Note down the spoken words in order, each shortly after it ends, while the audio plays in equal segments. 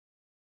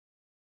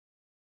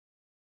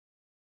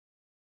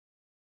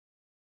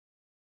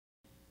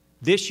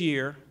This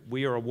year,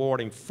 we are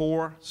awarding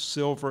 4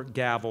 silver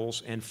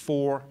gavels and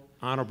 4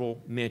 honorable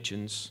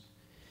mentions,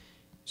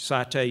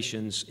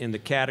 citations in the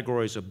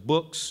categories of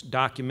books,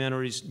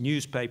 documentaries,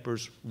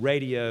 newspapers,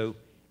 radio,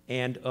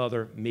 and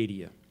other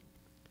media.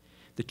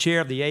 The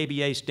chair of the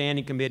ABA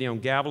Standing Committee on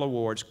Gavel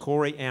Awards,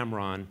 Corey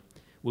Amron,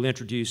 will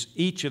introduce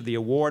each of the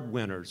award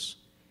winners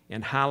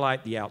and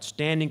highlight the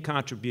outstanding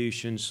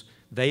contributions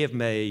they have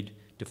made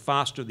to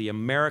foster the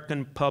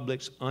American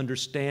public's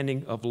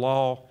understanding of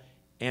law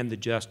and the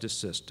justice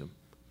system.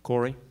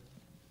 Corey?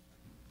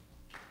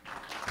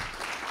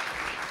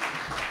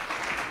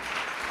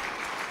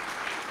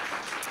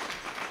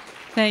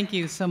 Thank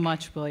you so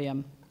much,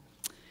 William.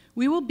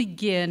 We will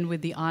begin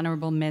with the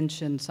honorable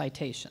mention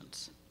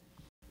citations.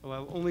 Well,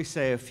 I'll only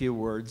say a few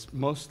words,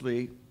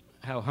 mostly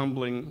how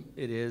humbling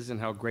it is and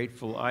how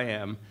grateful I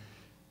am,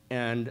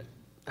 and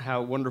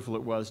how wonderful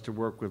it was to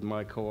work with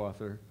my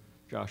co-author,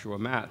 Joshua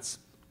Matz.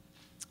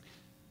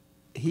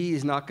 He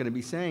is not going to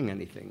be saying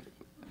anything.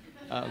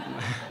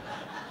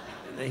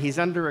 He's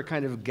under a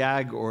kind of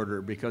gag order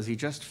because he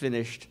just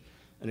finished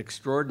an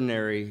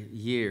extraordinary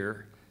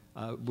year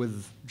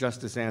with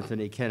Justice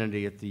Anthony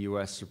Kennedy at the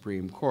U.S.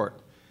 Supreme Court.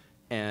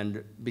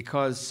 And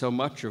because so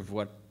much of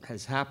what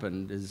has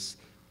happened is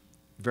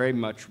very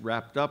much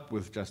wrapped up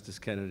with Justice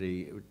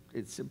Kennedy,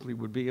 it simply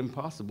would be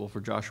impossible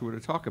for Joshua to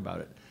talk about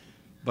it.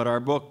 But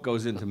our book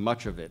goes into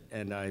much of it,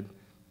 and I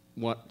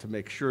want to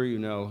make sure you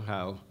know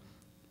how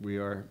we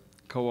are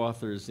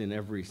co-authors in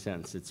every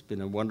sense. It's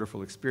been a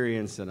wonderful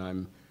experience, and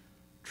I'm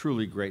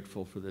truly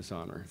grateful for this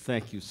honor.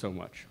 Thank you so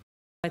much.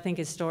 I think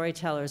as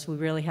storytellers, we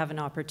really have an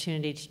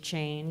opportunity to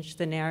change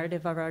the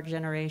narrative of our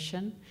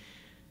generation.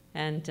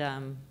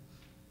 And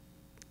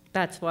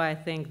that's why I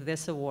think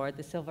this award,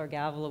 the Silver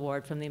Gavel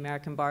Award from the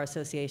American Bar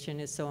Association,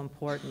 is so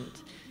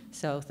important.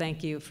 So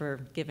thank you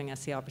for giving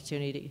us the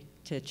opportunity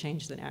to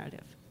change the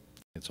narrative.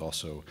 It's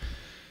also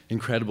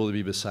incredible to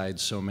be beside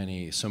so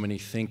many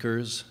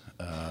thinkers,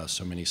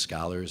 so many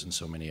scholars, and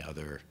so many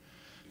other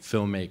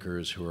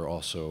filmmakers who are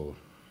also,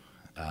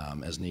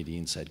 as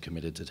Nadine said,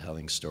 committed to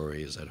telling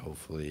stories that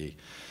hopefully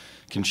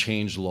can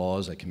change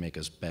laws, that can make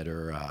us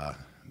better,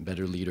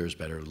 better leaders,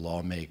 better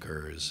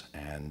lawmakers,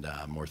 and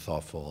more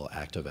thoughtful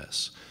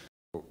activists.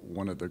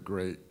 One of the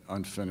great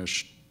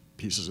unfinished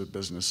pieces of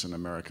business in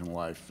American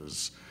life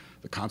is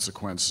the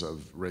consequence of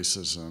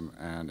racism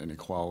and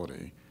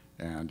inequality.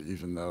 And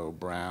even though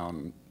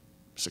Brown,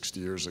 60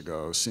 years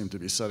ago, seemed to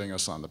be setting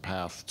us on the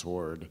path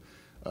toward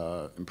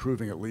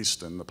improving, at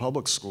least in the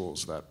public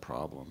schools, that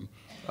problem,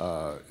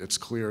 it's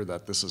clear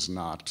that this is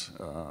not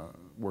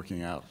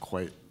working out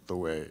quite the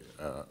way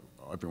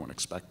everyone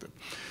expected.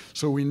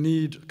 So we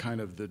need kind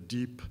of the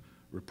deep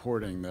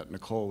reporting that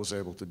Nicole was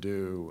able to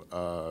do,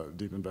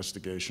 deep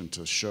investigation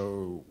to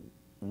show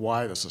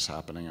why this is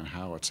happening and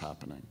how it's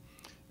happening.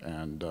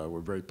 And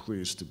we're very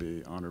pleased to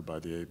be honored by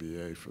the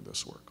ABA for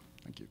this work.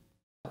 Thank you.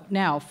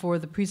 Now for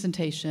the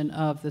presentation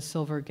of the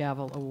Silver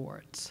Gavel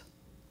Awards.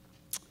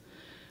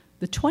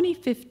 The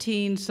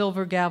 2015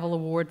 Silver Gavel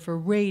Award for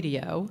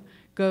Radio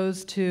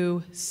goes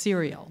to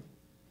Serial,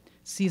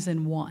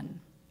 Season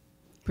 1,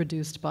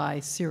 produced by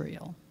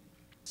Serial.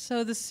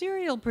 So the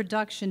Serial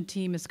production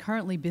team is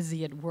currently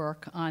busy at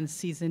work on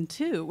Season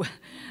 2.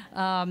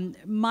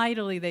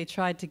 Mightily they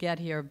tried to get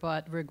here,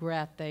 but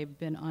regret they've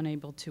been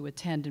unable to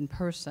attend in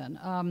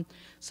person.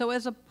 So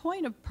as a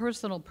point of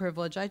personal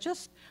privilege, I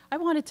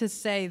wanted to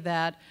say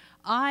that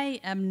I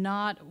am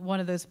not one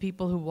of those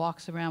people who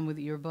walks around with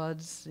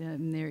earbuds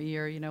in their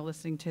ear, you know,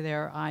 listening to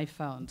their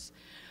iPhones.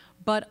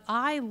 But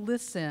I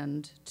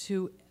listened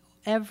to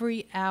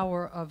every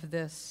hour of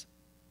this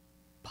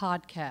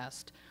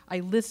podcast. I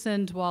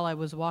listened while I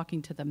was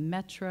walking to the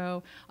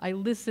metro. I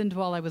listened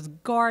while I was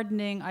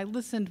gardening. I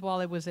listened while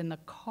I was in the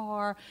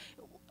car.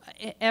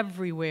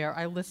 Everywhere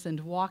I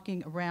listened,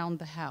 walking around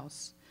the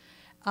house.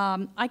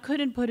 I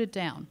couldn't put it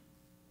down.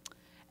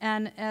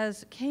 And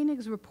as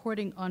Koenig's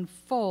reporting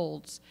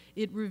unfolds,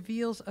 it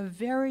reveals a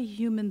very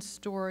human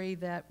story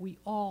that we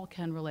all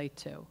can relate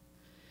to.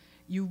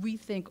 You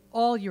rethink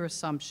all your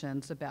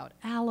assumptions about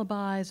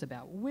alibis,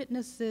 about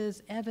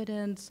witnesses,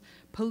 evidence,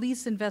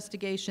 police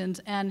investigations,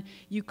 and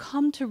you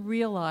come to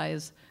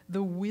realize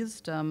the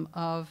wisdom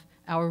of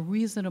our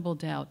reasonable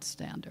doubt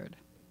standard.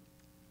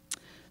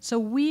 So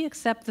we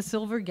accept the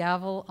Silver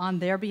Gavel on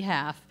their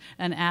behalf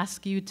and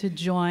ask you to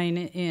join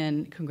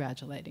in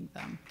congratulating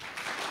them.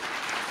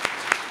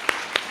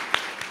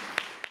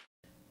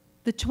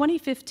 The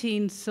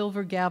 2015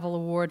 Silver Gavel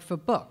Award for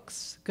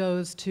Books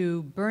goes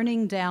to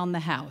Burning Down the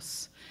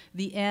House,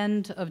 The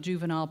End of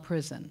Juvenile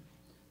Prison,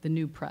 the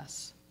New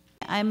Press.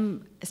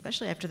 I'm,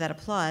 especially after that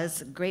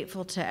applause,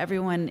 grateful to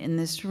everyone in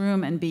this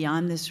room and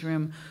beyond this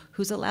room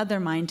who's allowed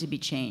their mind to be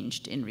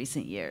changed in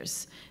recent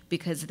years,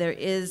 because there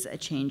is a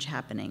change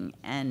happening,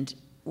 and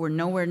we're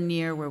nowhere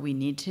near where we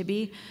need to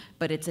be,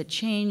 but it's a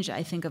change,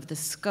 I think, of the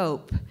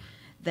scope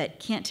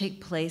that can't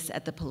take place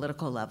at the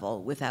political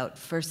level without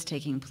first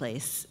taking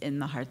place in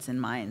the hearts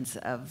and minds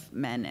of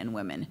men and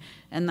women.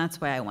 And that's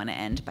why I want to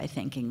end by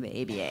thanking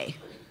the ABA.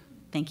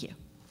 Thank you.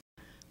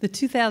 The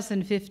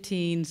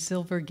 2015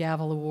 Silver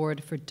Gavel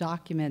Award for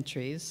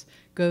Documentaries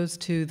goes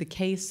to The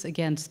Case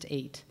Against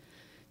 8,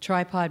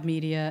 Tripod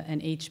Media and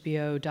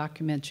HBO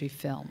Documentary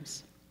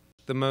Films.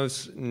 The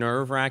most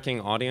nerve-wracking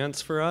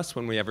audience for us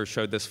when we ever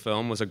showed this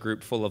film was a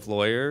group full of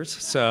lawyers.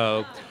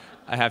 So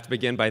I have to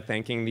begin by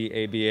thanking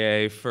the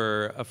ABA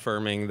for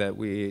affirming that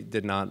we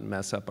did not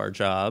mess up our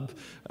job.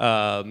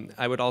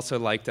 I would also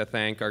like to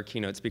thank our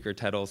keynote speaker,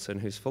 Ted Olson,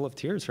 who's full of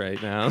tears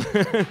right now.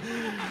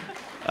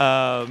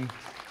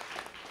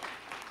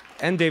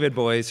 And David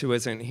Boyes, who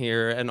isn't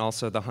here, and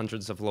also the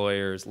hundreds of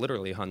lawyers,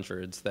 literally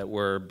hundreds, that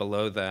were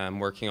below them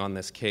working on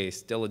this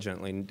case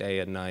diligently day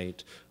and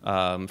night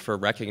for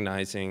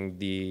recognizing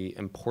the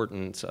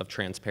importance of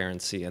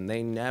transparency. And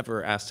they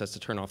never asked us to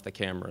turn off the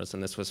cameras,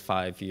 and this was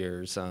 5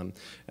 years. And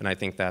I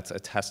think that's a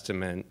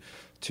testament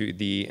to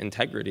the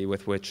integrity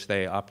with which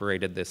they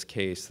operated this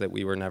case, that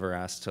we were never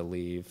asked to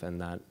leave, and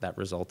that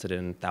resulted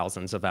in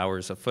thousands of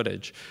hours of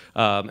footage.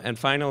 And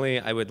finally,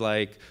 I would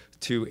like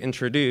to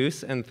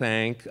introduce and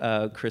thank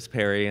Chris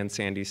Perry and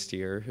Sandy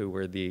Steer, who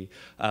were the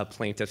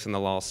plaintiffs in the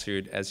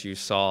lawsuit, as you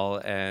saw.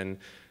 And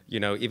you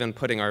know, even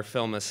putting our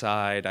film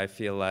aside, I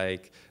feel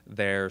like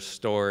their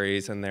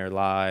stories and their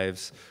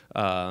lives,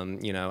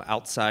 you know,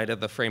 outside of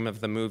the frame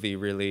of the movie,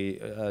 really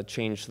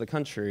changed the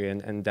country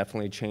and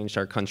definitely changed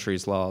our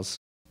country's laws.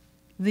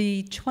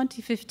 The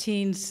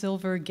 2015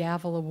 Silver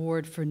Gavel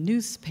Award for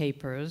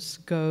Newspapers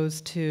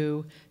goes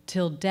to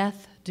Till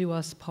Death Do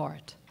Us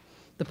Part,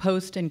 the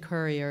Post and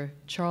Courier,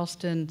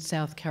 Charleston,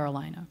 South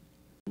Carolina.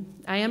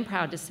 I am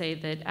proud to say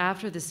that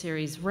after the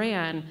series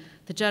ran,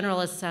 the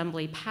General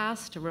Assembly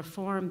passed a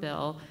reform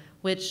bill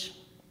which,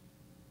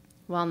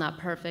 while not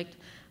perfect,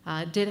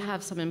 did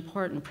have some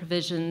important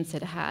provisions.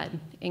 It had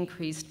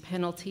increased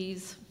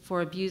penalties for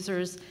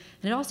abusers,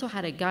 and it also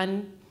had a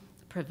gun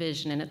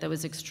provision in it that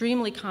was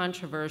extremely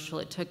controversial.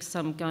 It took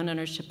some gun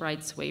ownership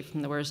rights away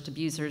from the worst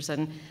abusers.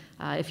 And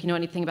if you know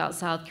anything about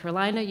South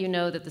Carolina, you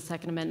know that the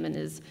Second Amendment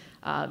is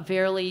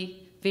very,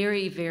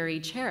 very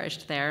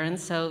cherished there. And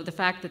so the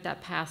fact that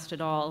that passed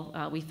at all,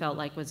 we felt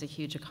like was a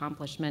huge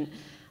accomplishment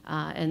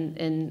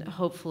and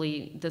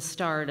hopefully the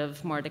start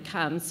of more to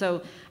come.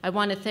 So I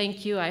want to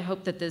thank you. I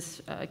hope that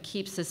this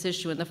keeps this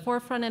issue in the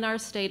forefront in our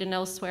state and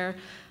elsewhere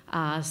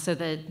so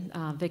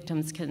that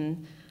victims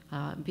can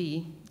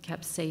be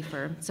kept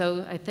safer.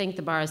 So I thank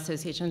the Bar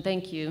Association.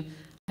 Thank you.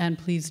 And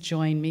please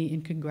join me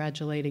in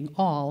congratulating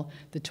all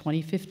the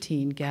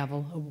 2015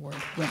 Gavel Award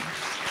winners.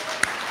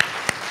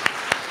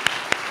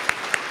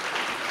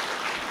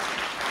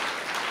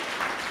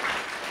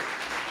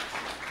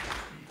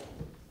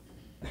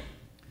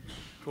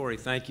 Corey,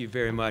 thank you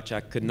very much.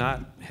 I could not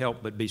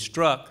help but be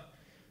struck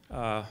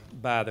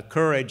by the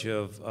courage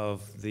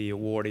of the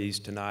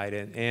awardees tonight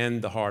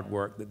and the hard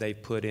work that they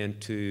put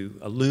into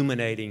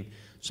illuminating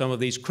some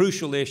of these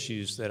crucial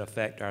issues that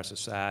affect our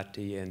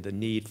society and the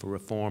need for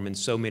reform in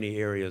so many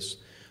areas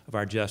of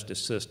our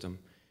justice system.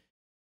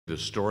 The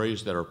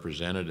stories that are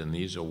presented in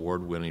these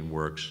award-winning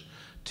works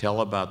tell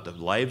about the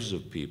lives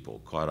of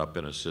people caught up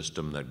in a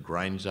system that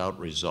grinds out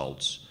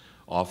results,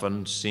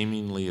 often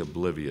seemingly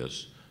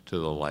oblivious to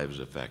the lives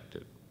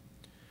affected.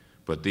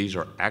 But these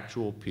are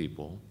actual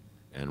people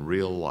and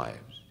real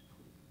lives.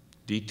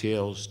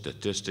 Details,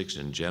 statistics,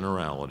 and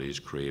generalities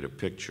create a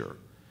picture.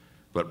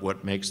 But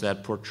what makes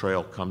that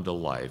portrayal come to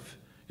life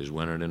is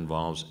when it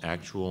involves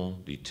actual,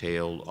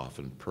 detailed,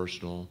 often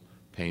personal,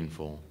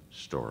 painful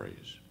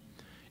stories.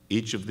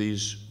 Each of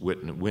these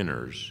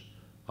winners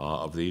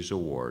of these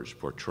awards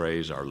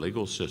portrays our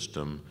legal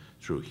system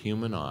through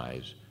human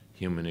eyes,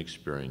 human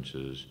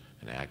experiences,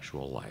 and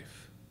actual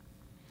life.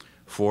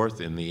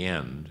 Fourth, in the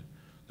end,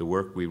 the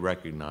work we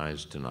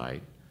recognize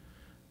tonight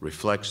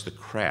reflects the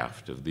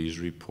craft of these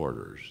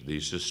reporters,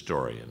 these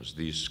historians,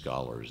 these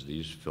scholars,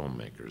 these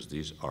filmmakers,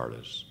 these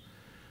artists.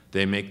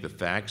 They make the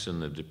facts and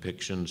the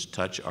depictions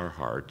touch our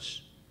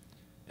hearts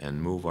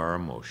and move our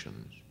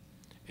emotions.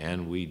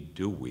 And we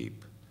do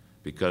weep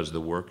because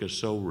the work is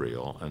so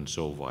real and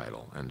so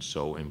vital and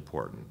so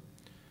important.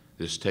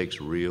 This takes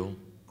real,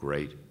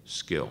 great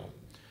skill.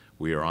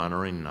 We are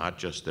honoring not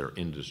just their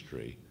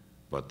industry,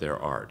 but their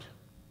art.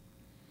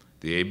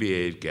 The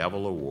ABA's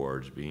Gavel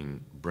Awards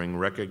bring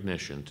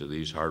recognition to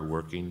these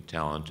hardworking,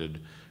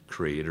 talented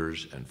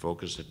creators and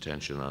focus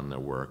attention on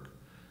their work.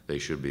 They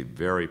should be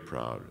very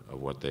proud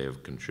of what they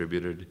have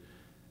contributed,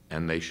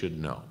 and they should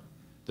know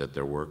that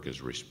their work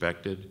is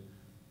respected,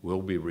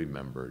 will be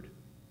remembered,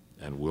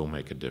 and will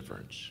make a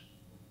difference.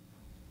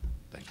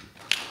 Thank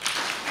you.